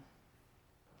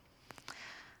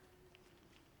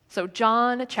So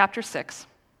John chapter 6,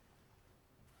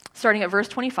 starting at verse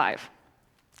 25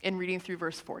 and reading through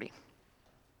verse 40.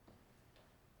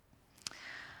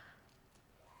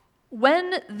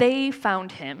 When they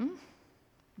found him,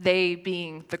 they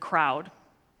being the crowd,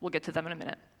 we'll get to them in a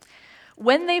minute.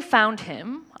 When they found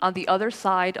him on the other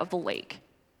side of the lake,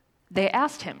 they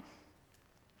asked him,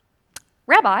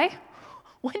 "Rabbi,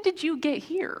 when did you get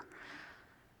here?"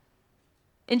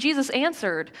 And Jesus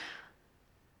answered,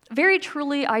 "Very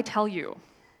truly I tell you,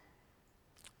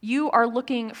 you are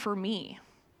looking for me,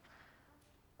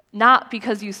 not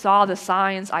because you saw the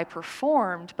signs I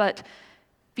performed, but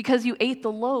because you ate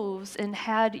the loaves and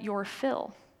had your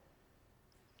fill.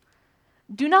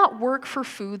 Do not work for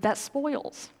food that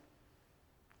spoils,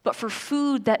 but for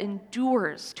food that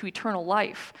endures to eternal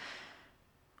life,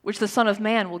 which the Son of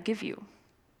Man will give you.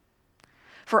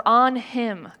 For on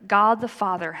him God the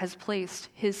Father has placed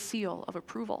his seal of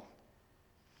approval."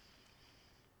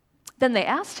 Then they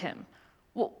asked him,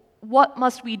 "Well, what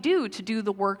must we do to do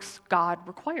the works God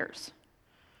requires?"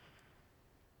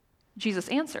 Jesus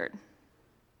answered,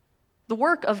 "The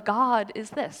work of God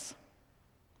is this,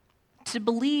 to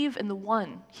believe in the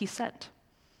one he sent."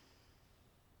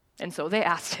 And so they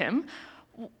asked him,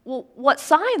 "Well, what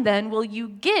sign then will you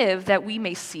give that we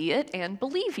may see it and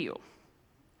believe you?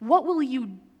 What will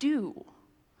you do?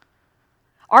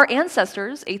 Our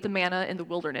ancestors ate the manna in the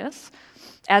wilderness,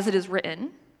 as it is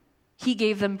written, he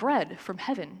gave them bread from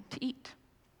heaven to eat."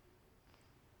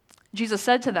 Jesus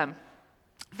said to them,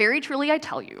 "Very truly I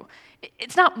tell you,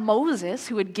 it's not Moses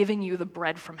who had given you the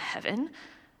bread from heaven,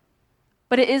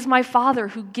 but it is my Father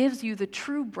who gives you the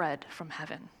true bread from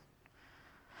heaven.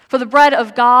 For the bread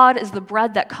of God is the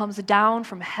bread that comes down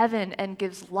from heaven and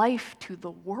gives life to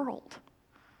the world."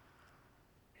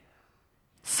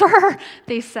 "Sir,"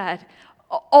 they said,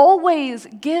 "always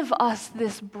give us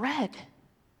this bread."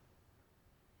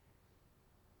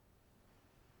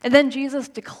 And then Jesus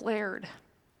declared,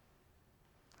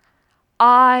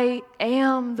 "I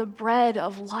am the bread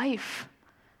of life.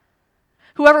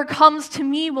 Whoever comes to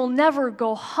me will never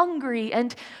go hungry,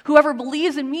 and whoever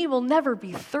believes in me will never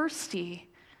be thirsty.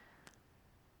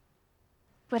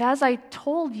 But as I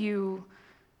told you,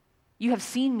 you have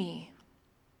seen me,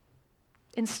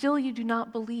 and still you do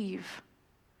not believe.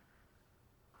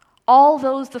 All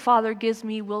those the Father gives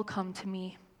me will come to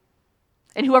me,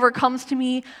 and whoever comes to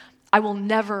me, I will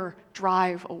never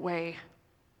drive away.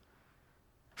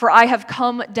 For I have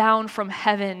come down from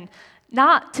heaven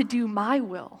not to do my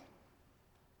will,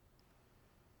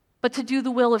 but to do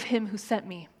the will of him who sent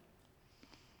me.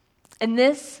 And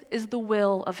this is the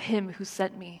will of him who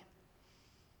sent me,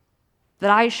 that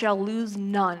I shall lose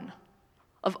none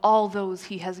of all those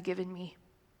he has given me,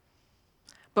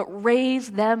 but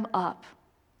raise them up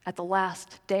at the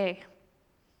last day.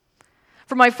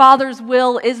 For my Father's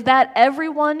will is that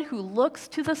everyone who looks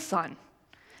to the Son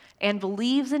and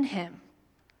believes in him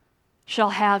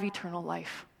shall have eternal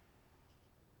life,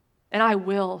 and I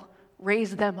will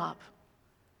raise them up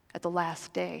at the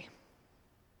last day."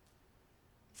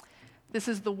 This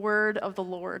is the word of the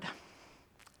Lord.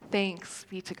 Thanks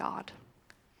be to God.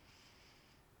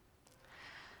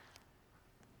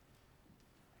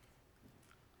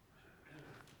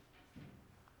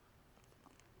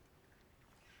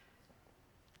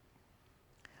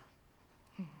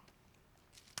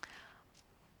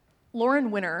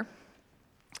 Lauren Winner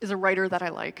is a writer that I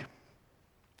like,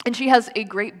 and she has a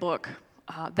great book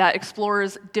that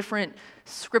explores different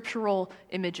scriptural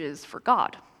images for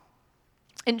God.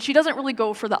 And she doesn't really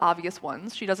go for the obvious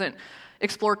ones. She doesn't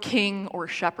explore king or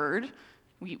shepherd.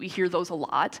 We hear those a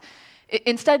lot.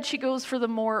 Instead, she goes for the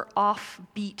more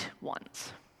offbeat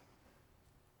ones.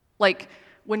 Like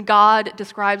when God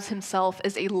describes himself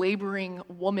as a laboring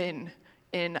woman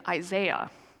in Isaiah.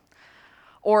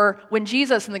 Or when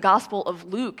Jesus in the Gospel of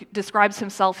Luke describes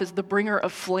himself as the bringer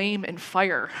of flame and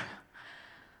fire.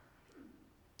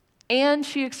 And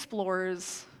she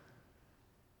explores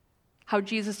how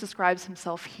Jesus describes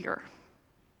himself here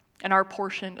in our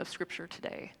portion of Scripture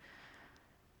today.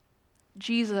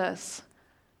 Jesus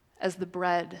as the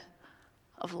bread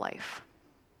of life.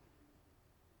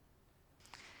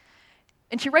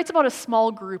 And she writes about a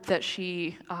small group that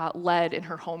she led in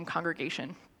her home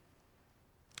congregation.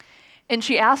 And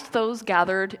she asked those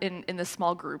gathered in this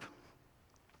small group,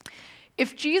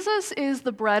 if Jesus is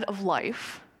the bread of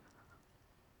life,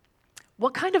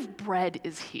 what kind of bread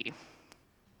is he?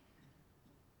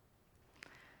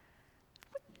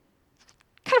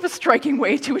 Kind of a striking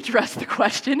way to address the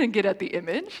question and get at the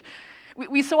image.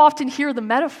 We so often hear the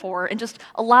metaphor and just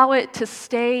allow it to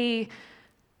stay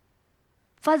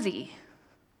fuzzy.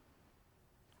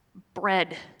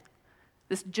 Bread.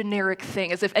 this generic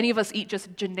thing, as if any of us eat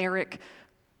just generic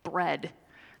bread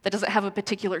that doesn't have a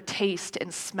particular taste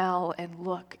and smell and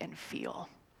look and feel.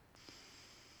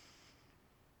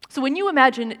 So when you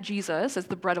imagine Jesus as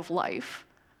the bread of life,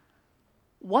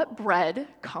 what bread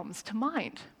comes to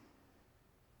mind?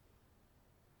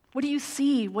 What do you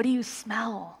see? What do you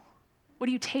smell? What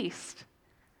do you taste?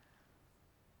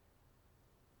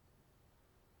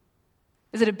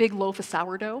 Is it a big loaf of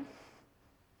sourdough?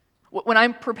 When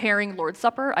I'm preparing Lord's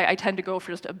Supper, I tend to go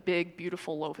for just a big,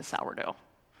 beautiful loaf of sourdough.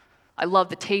 I love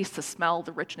the taste, the smell,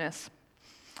 the richness.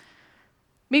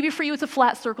 Maybe for you it's a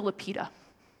flat circle of pita.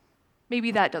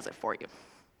 Maybe that does it for you.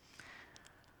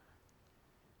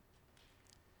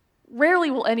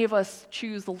 Rarely will any of us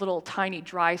choose the little tiny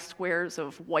dry squares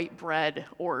of white bread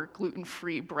or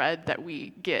gluten-free bread that we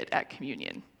get at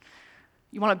communion.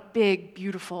 You want a big,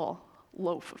 beautiful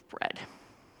loaf of bread.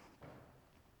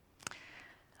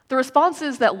 The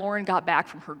responses that Lauren got back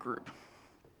from her group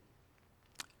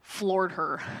floored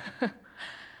her.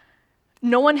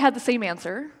 No one had the same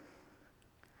answer.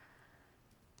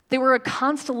 They were a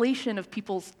constellation of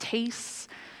people's tastes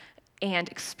and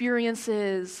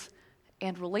experiences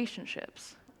and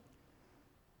relationships.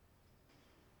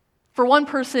 For one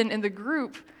person in the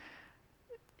group,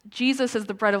 Jesus as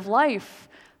the bread of life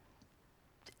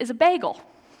is a bagel.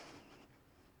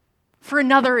 For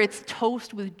another, it's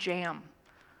toast with jam.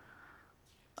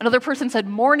 Another person said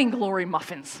morning glory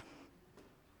muffins.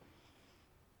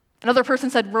 Another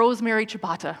person said rosemary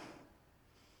ciabatta.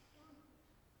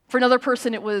 For another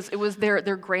person, it was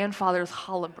their grandfather's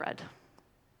challah bread.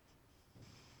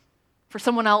 For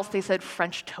someone else, they said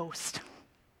French toast.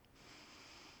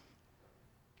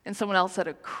 And someone else said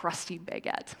a crusty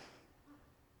baguette.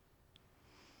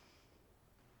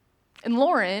 And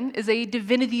Lauren is a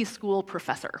divinity school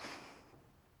professor.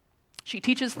 She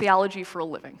teaches theology for a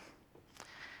living.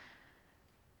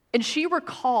 And she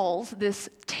recalls this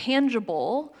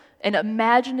tangible and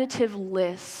imaginative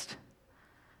list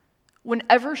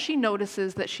whenever she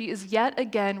notices that she is yet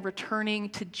again returning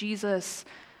to Jesus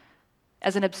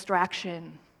as an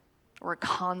abstraction or a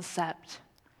concept,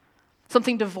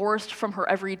 something divorced from her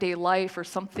everyday life or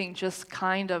something just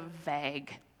kind of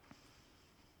vague.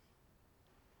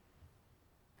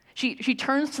 She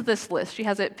turns to this list. She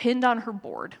has it pinned on her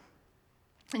board,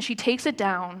 and she takes it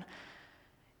down,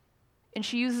 and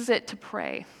she uses it to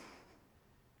pray,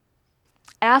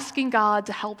 asking God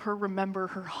to help her remember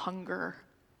her hunger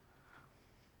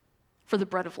for the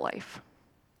bread of life.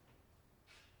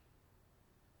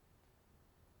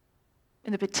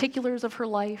 In the particulars of her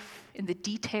life, in the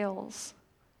details,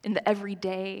 in the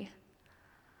everyday.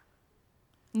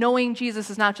 Knowing Jesus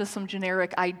is not just some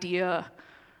generic idea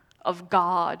of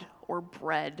God or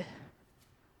bread,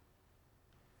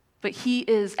 but he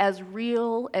is as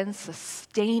real and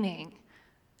sustaining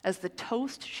as the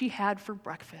toast she had for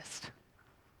breakfast,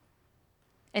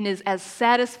 and is as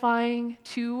satisfying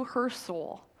to her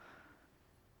soul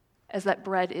as that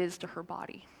bread is to her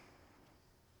body.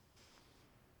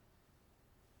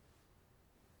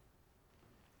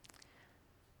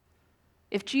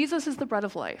 If Jesus is the bread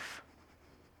of life,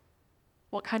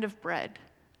 what kind of bread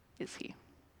is he?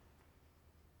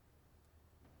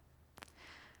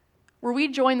 Where we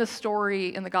join the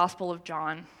story in the Gospel of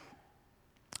John,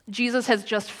 Jesus has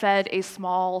just fed a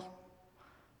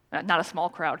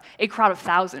crowd of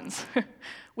thousands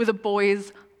with a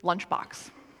boy's lunchbox.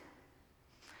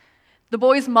 The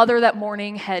boy's mother that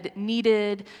morning had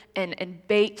kneaded and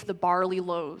baked the barley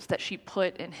loaves that she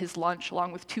put in his lunch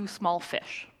along with 2 small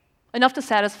fish, enough to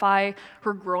satisfy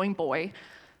her growing boy,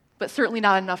 but certainly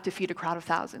not enough to feed a crowd of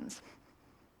thousands.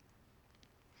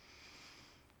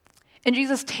 And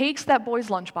Jesus takes that boy's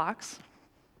lunchbox.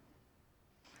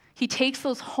 He takes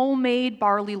those homemade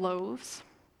barley loaves,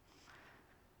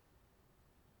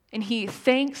 and he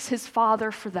thanks his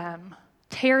Father for them,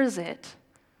 tears it,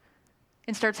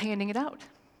 and starts handing it out.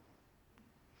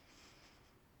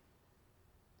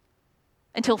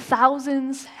 Until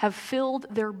thousands have filled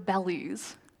their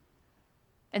bellies,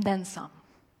 and then some.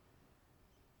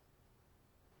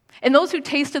 And those who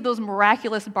tasted those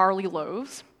miraculous barley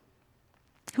loaves,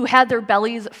 who had their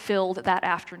bellies filled that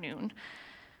afternoon,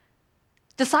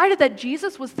 decided that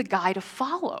Jesus was the guy to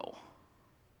follow.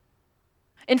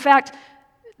 In fact,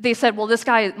 they said, well, this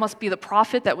guy must be the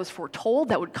prophet that was foretold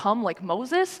that would come like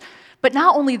Moses. But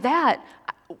not only that,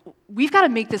 we've got to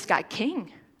make this guy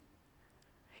king.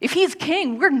 If he's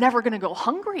king, we're never going to go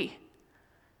hungry.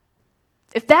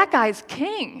 If that guy's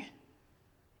king,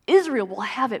 Israel will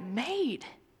have it made.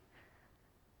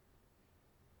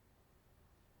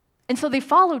 And so they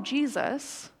follow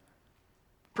Jesus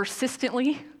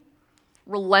persistently,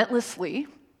 relentlessly,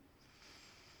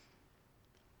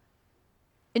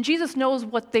 And Jesus knows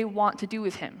what they want to do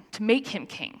with him, to make him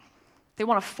king. They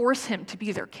want to force him to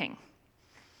be their king.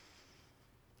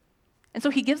 And so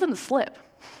he gives them the slip.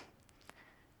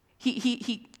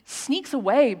 He sneaks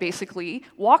away, basically,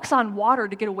 walks on water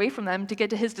to get away from them, to get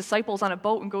to his disciples on a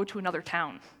boat and go to another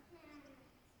town.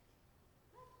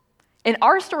 And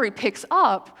our story picks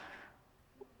up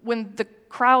when the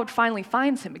crowd finally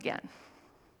finds him again.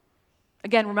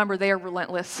 Again, remember, they are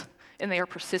relentless and they are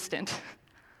persistent.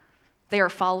 They are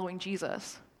following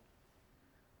Jesus.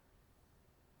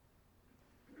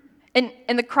 And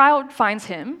the crowd finds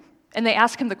him, and they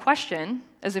ask him the question,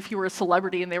 as if he were a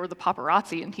celebrity and they were the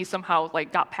paparazzi, and he somehow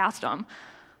got past them.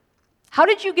 How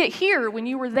did you get here when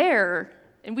you were there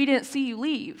and we didn't see you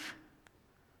leave?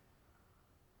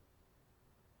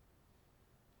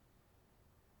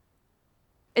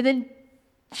 And then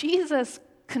Jesus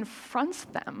confronts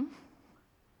them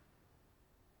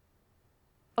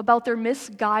about their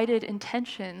misguided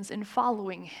intentions in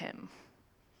following him.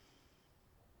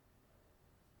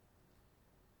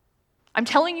 I'm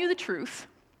telling you the truth,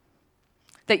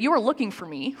 that you are looking for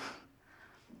me,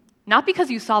 not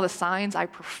because you saw the signs I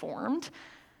performed,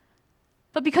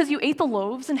 but because you ate the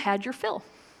loaves and had your fill.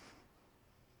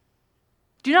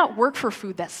 Do not work for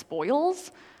food that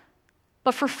spoils,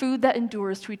 but for food that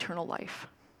endures to eternal life.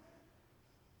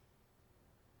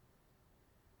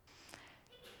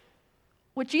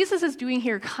 What Jesus is doing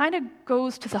here kind of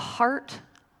goes to the heart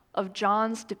of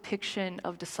John's depiction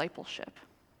of discipleship.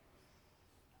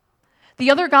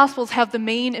 The other Gospels have the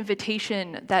main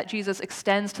invitation that Jesus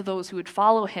extends to those who would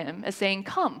follow him as saying,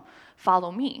 "Come,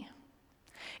 follow me."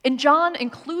 And John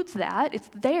includes that, it's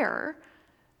there,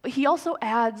 but he also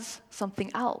adds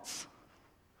something else.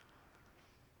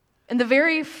 In the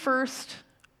very first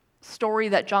story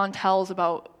that John tells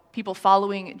about people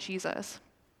following Jesus,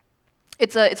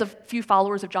 it's a few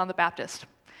followers of John the Baptist.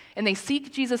 And they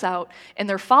seek Jesus out, and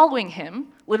they're following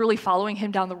him, literally following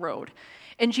him down the road.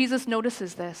 And Jesus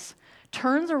notices this,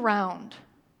 turns around,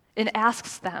 and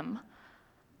asks them,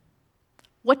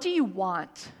 "What do you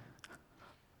want?"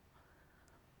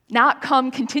 Not come,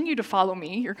 continue to follow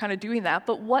me, you're kind of doing that,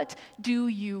 but what do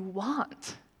you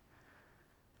want?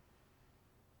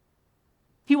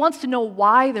 He wants to know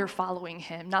why they're following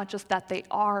him, not just that they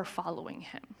are following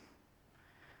him.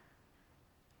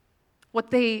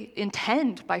 What they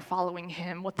intend by following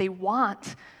him, what they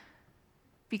want,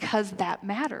 because that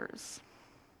matters.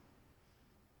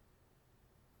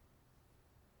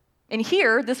 And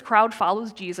here, this crowd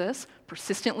follows Jesus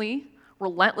persistently,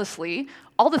 relentlessly,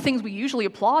 all the things we usually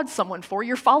applaud someone for.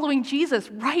 You're following Jesus,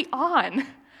 right on.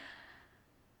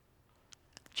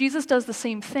 Jesus does the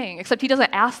same thing, except he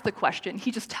doesn't ask the question.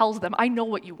 He just tells them, "I know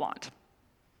what you want.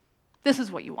 This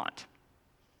is what you want.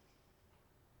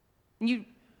 You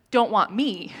don't want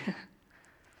me.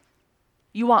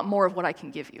 You want more of what I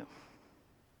can give you."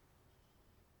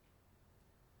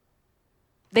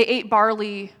 They ate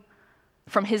barley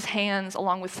from his hands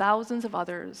along with thousands of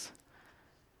others,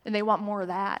 and they want more of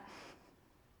that.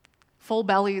 Full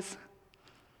bellies.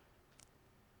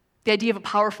 The idea of a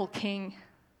powerful king.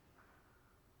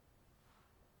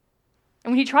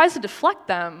 And when he tries to deflect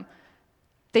them,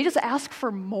 they just ask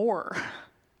for more.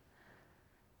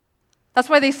 That's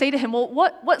why they say to him, "Well,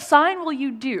 what sign will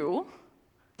you do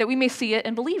that we may see it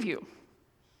and believe you?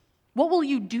 What will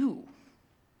you do?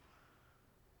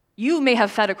 You may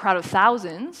have fed a crowd of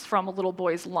thousands from a little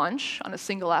boy's lunch on a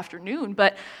single afternoon,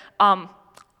 but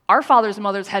our fathers and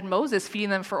mothers had Moses feeding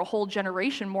them for a whole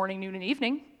generation, morning, noon, and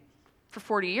evening, for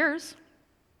 40 years.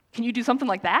 Can you do something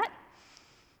like that?"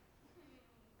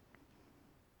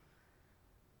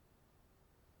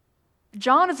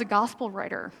 John is a gospel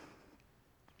writer.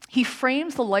 He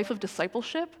frames the life of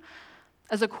discipleship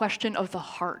as a question of the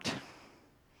heart,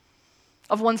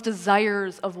 of one's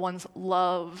desires, of one's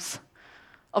loves,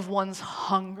 of one's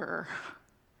hunger.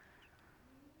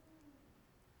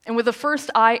 And with the first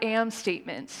 "I am"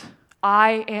 statement,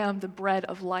 "I am the bread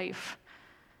of life,"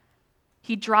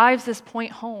 he drives this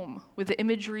point home with the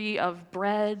imagery of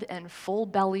bread and full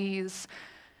bellies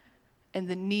and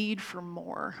the need for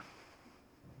more.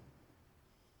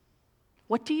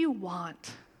 What do you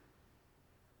want?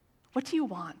 What do you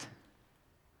want?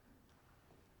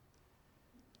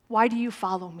 Why do you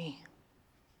follow me?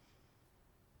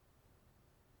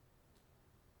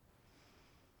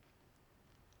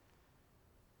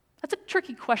 That's a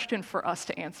tricky question for us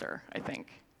to answer, I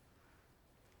think.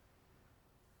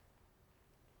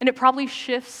 And it probably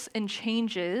shifts and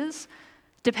changes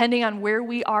depending on where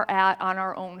we are at on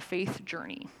our own faith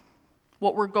journey,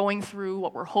 what we're going through,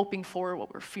 what we're hoping for,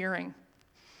 what we're fearing.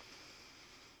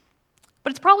 But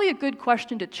it's probably a good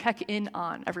question to check in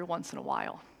on every once in a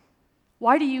while.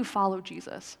 Why do you follow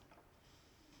Jesus?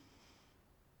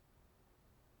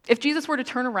 If Jesus were to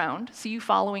turn around, see you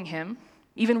following him,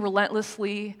 even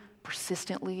relentlessly,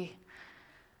 persistently,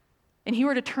 and he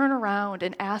were to turn around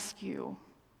and ask you,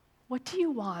 what do you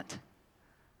want?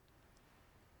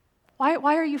 Why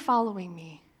are you following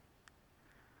me?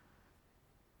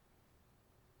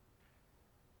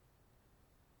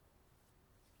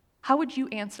 How would you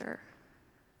answer?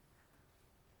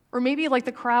 Or maybe like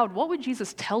the crowd, what would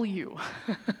Jesus tell you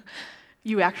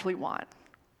you actually want?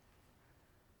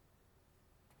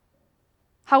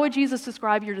 How would Jesus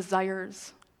describe your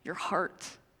desires, your heart,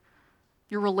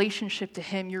 your relationship to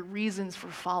him, your reasons for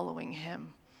following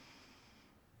him?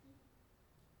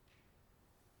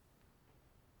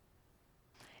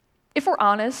 If we're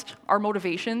honest, our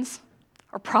motivations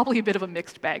are probably a bit of a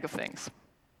mixed bag of things,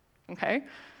 okay?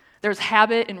 There's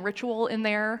habit and ritual in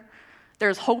there.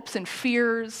 There's hopes and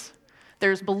fears.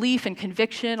 There's belief and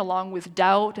conviction along with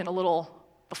doubt and a little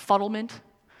befuddlement.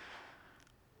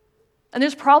 And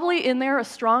there's probably in there a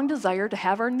strong desire to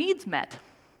have our needs met,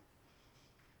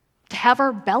 to have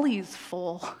our bellies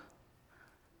full,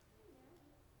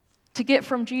 to get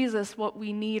from Jesus what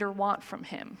we need or want from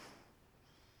him.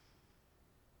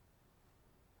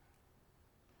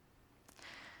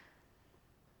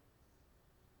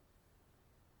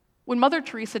 When Mother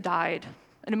Teresa died,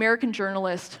 an American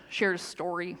journalist shared a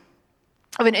story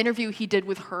of an interview he did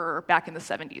with her back in the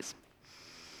 70s.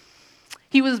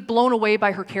 He was blown away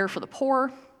by her care for the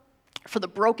poor, for the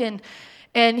broken,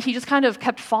 and he just kind of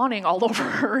kept fawning all over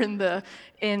her in the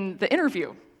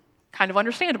interview. Kind of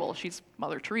understandable, she's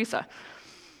Mother Teresa.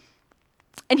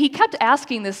 And he kept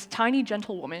asking this tiny,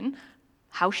 gentle woman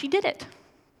how she did it,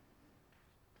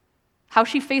 how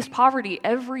she faced poverty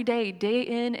every day, day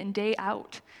in and day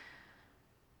out,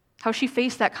 how she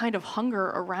faced that kind of hunger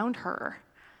around her.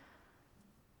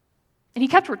 And he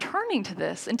kept returning to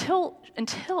this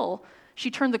until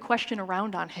she turned the question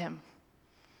around on him.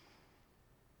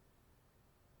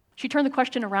 She turned the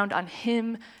question around on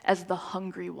him as the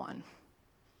hungry one.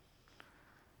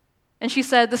 And she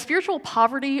said, the spiritual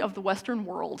poverty of the Western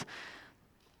world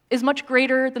is much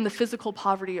greater than the physical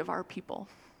poverty of our people.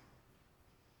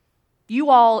 You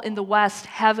all in the West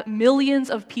have millions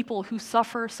of people who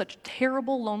suffer such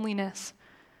terrible loneliness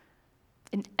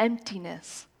and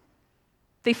emptiness.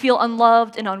 They feel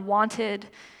unloved and unwanted.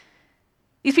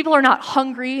 These people are not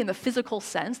hungry in the physical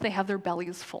sense, they have their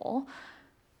bellies full,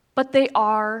 but they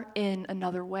are in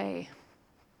another way.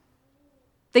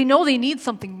 They know they need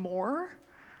something more,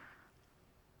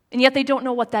 and yet they don't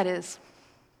know what that is.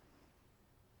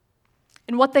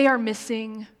 And what they are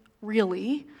missing,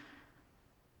 really,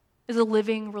 is a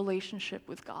living relationship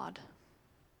with God.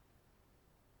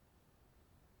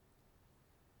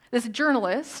 This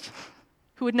journalist,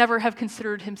 who would never have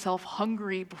considered himself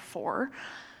hungry before,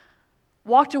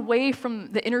 walked away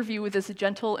from the interview with this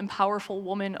gentle and powerful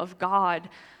woman of God,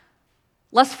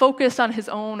 less focused on his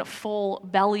own full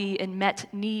belly and met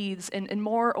needs, and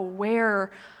more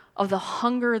aware of the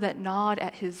hunger that gnawed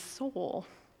at his soul,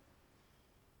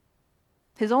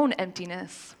 his own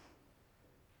emptiness,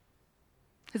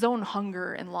 his own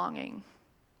hunger and longing.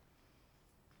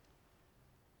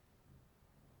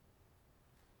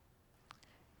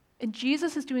 And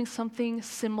Jesus is doing something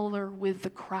similar with the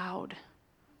crowd,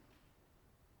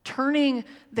 turning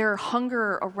their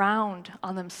hunger around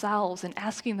on themselves and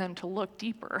asking them to look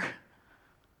deeper.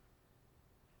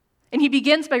 And he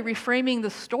begins by reframing the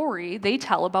story they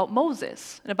tell about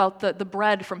Moses and about the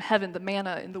bread from heaven, the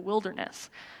manna in the wilderness.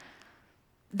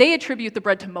 They attribute the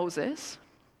bread to Moses.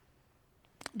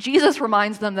 Jesus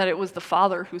reminds them that it was the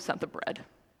Father who sent the bread.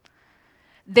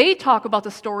 They talk about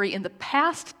the story in the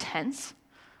past tense,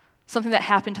 something that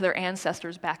happened to their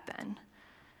ancestors back then.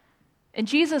 And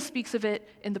Jesus speaks of it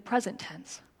in the present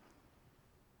tense.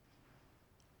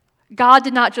 God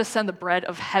did not just send the bread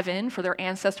of heaven for their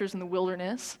ancestors in the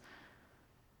wilderness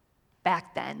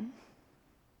back then,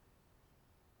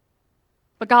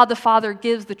 but God the Father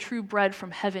gives the true bread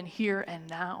from heaven here and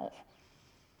now.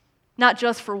 Not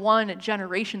just for one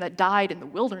generation that died in the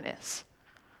wilderness,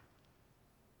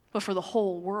 but for the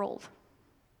whole world,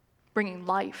 bringing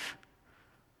life,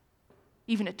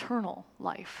 even eternal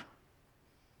life.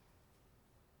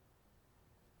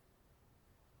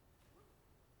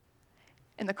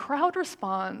 And the crowd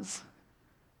responds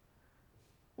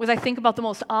with, I think, about the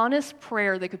most honest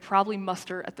prayer they could probably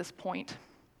muster at this point.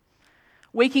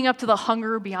 Waking up to the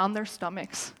hunger beyond their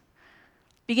stomachs,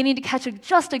 beginning to catch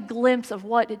just a glimpse of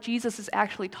what Jesus is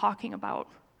actually talking about.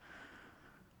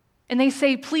 And they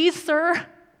say, please, sir,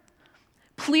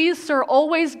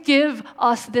 always give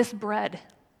us this bread.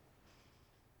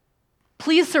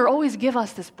 Please, sir, always give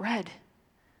us this bread.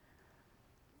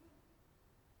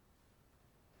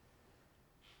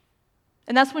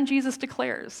 And that's when Jesus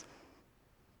declares,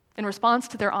 in response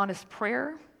to their honest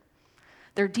prayer,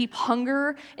 their deep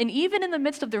hunger, and even in the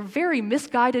midst of their very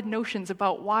misguided notions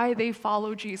about why they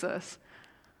follow Jesus,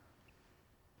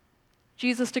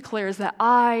 Jesus declares that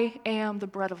I am the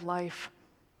bread of life.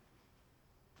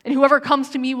 And whoever comes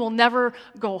to me will never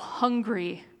go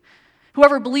hungry.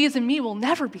 Whoever believes in me will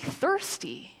never be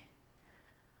thirsty.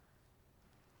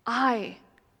 I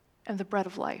am the bread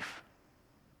of life.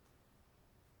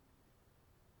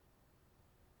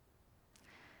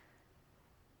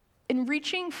 In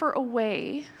reaching for a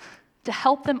way to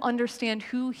help them understand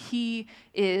who he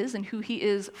is and who he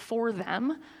is for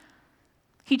them,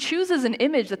 he chooses an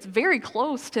image that's very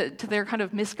close to their kind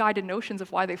of misguided notions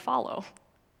of why they follow,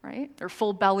 right? Their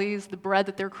full bellies, the bread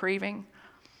that they're craving.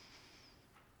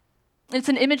 It's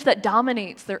an image that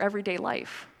dominates their everyday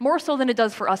life, more so than it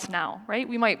does for us now, right?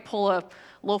 We might pull a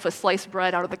loaf of sliced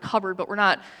bread out of the cupboard, but we're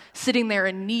not sitting there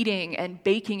and kneading and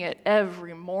baking it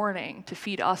every morning to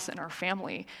feed us and our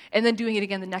family, and then doing it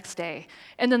again the next day,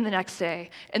 and then the next day,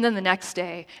 and then the next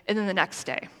day, and then the next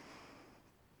day.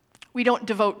 We don't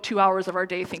devote 2 hours of our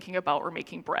day thinking about or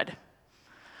making bread.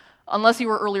 Unless you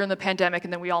were earlier in the pandemic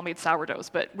and then we all made sourdoughs,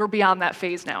 but we're beyond that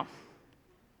phase now.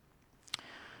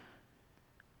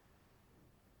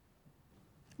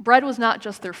 Bread was not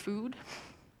just their food.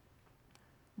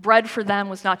 Bread for them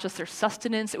was not just their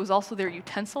sustenance, it was also their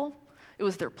utensil. It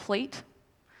was their plate.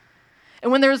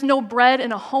 And when there's no bread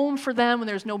in a home for them, when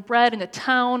there's no bread in a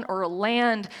town or a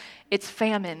land, it's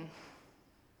famine.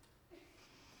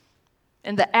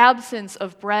 And the absence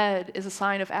of bread is a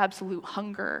sign of absolute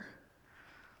hunger,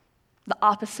 the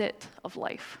opposite of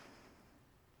life.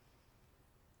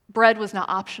 Bread was not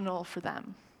optional for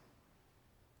them.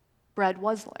 Bread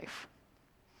was life.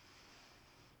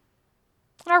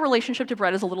 Our relationship to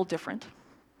bread is a little different.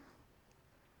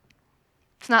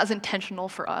 It's not as intentional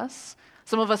for us.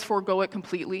 Some of us forego it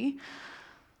completely.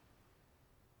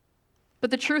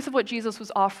 But the truth of what Jesus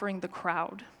was offering the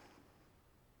crowd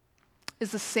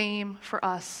is the same for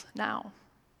us now.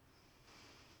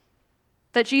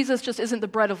 That Jesus just isn't the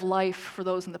bread of life for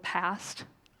those in the past.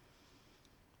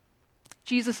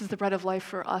 Jesus is the bread of life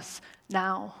for us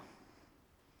now.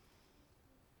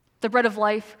 The bread of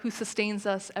life who sustains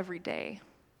us every day.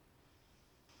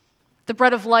 The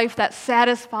bread of life that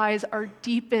satisfies our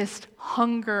deepest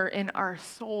hunger in our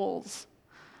souls.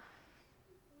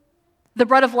 The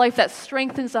bread of life that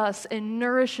strengthens us and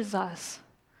nourishes us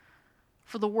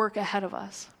for the work ahead of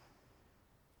us.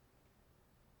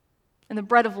 And the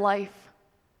bread of life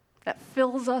that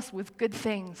fills us with good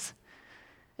things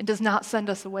and does not send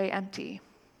us away empty.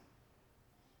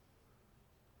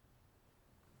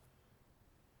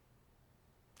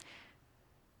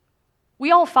 We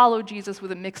all follow Jesus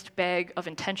with a mixed bag of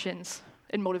intentions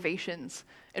and motivations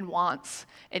and wants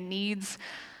and needs.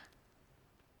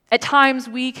 At times,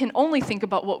 we can only think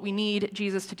about what we need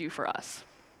Jesus to do for us.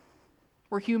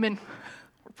 We're human.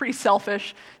 We're pretty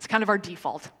selfish. It's kind of our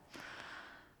default.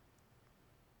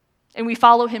 And we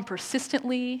follow him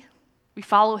persistently. We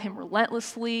follow him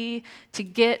relentlessly to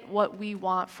get what we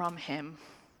want from him.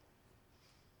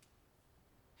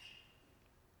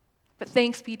 But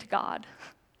thanks be to God.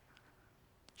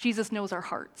 Jesus knows our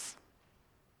hearts.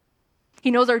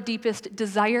 He knows our deepest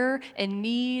desire and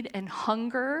need and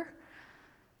hunger,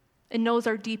 and knows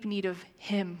our deep need of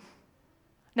him.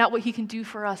 Not what he can do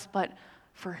for us, but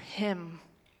for him.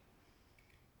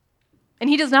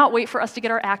 And he does not wait for us to get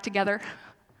our act together,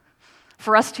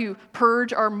 for us to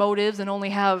purge our motives and only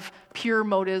have pure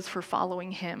motives for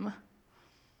following him.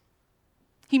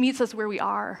 He meets us where we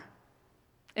are,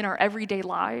 in our everyday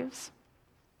lives,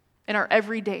 in our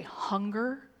everyday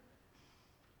hunger,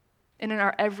 and in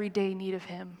our everyday need of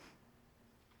him.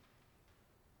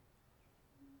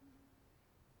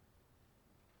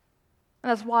 And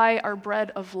that's why our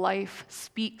bread of life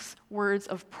speaks words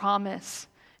of promise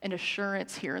and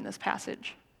assurance here in this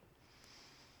passage.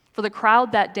 For the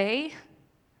crowd that day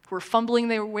who are fumbling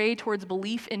their way towards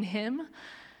belief in him,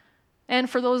 and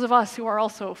for those of us who are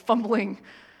also fumbling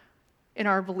in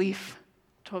our belief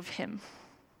of him.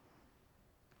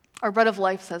 Our bread of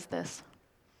life says this: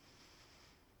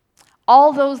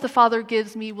 all those the Father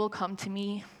gives me will come to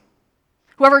me.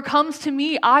 Whoever comes to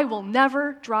me, I will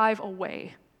never drive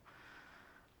away.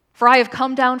 For I have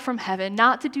come down from heaven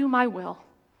not to do my will,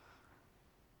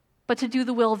 but to do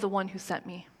the will of the one who sent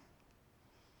me.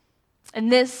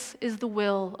 And this is the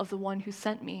will of the one who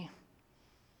sent me,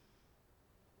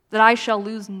 that I shall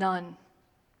lose none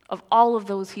of all of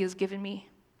those he has given me,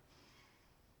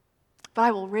 but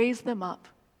I will raise them up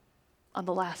on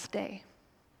the last day.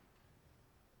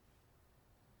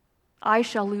 I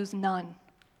shall lose none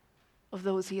of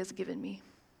those he has given me.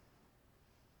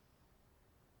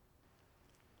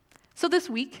 So this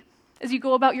week, as you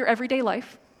go about your everyday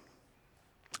life,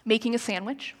 making a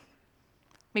sandwich,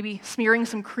 maybe smearing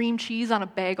some cream cheese on a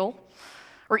bagel,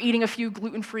 or eating a few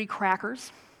gluten-free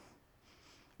crackers,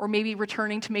 or maybe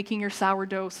returning to making your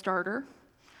sourdough starter,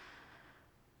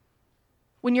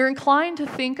 when you're inclined to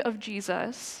think of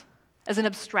Jesus as an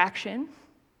abstraction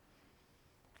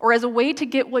or as a way to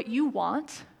get what you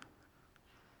want,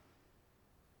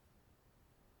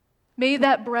 may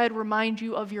that bread remind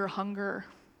you of your hunger.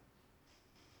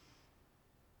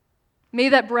 May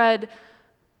that bread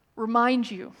remind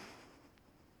you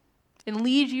and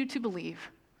lead you to believe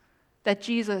that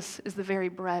Jesus is the very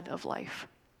bread of life,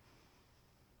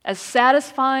 as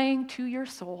satisfying to your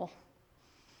soul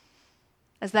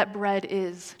as that bread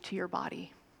is to your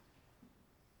body.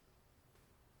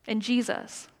 And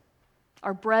Jesus,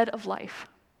 our bread of life,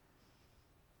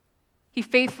 he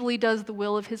faithfully does the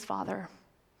will of his Father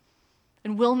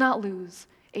and will not lose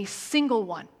a single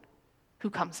one who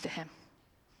comes to him.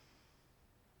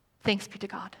 Thanks be to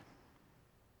God.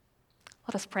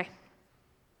 Let us pray.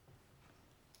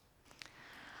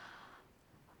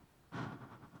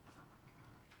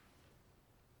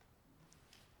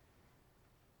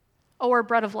 O our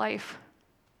bread of life,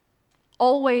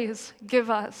 always give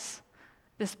us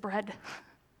this bread.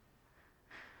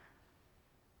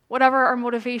 Whatever our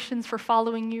motivations for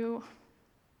following you,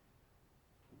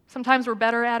 sometimes we're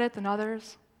better at it than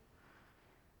others.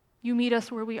 You meet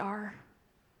us where we are.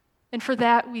 And for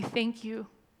that, we thank you.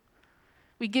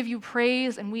 We give you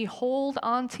praise and we hold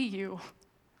on to you.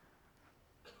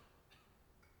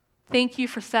 Thank you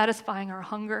for satisfying our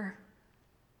hunger.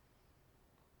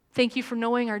 Thank you for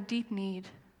knowing our deep need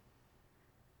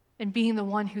and being the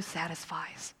one who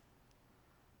satisfies.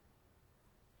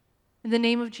 In the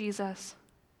name of Jesus,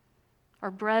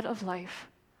 our bread of life,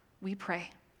 we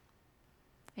pray.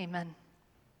 Amen.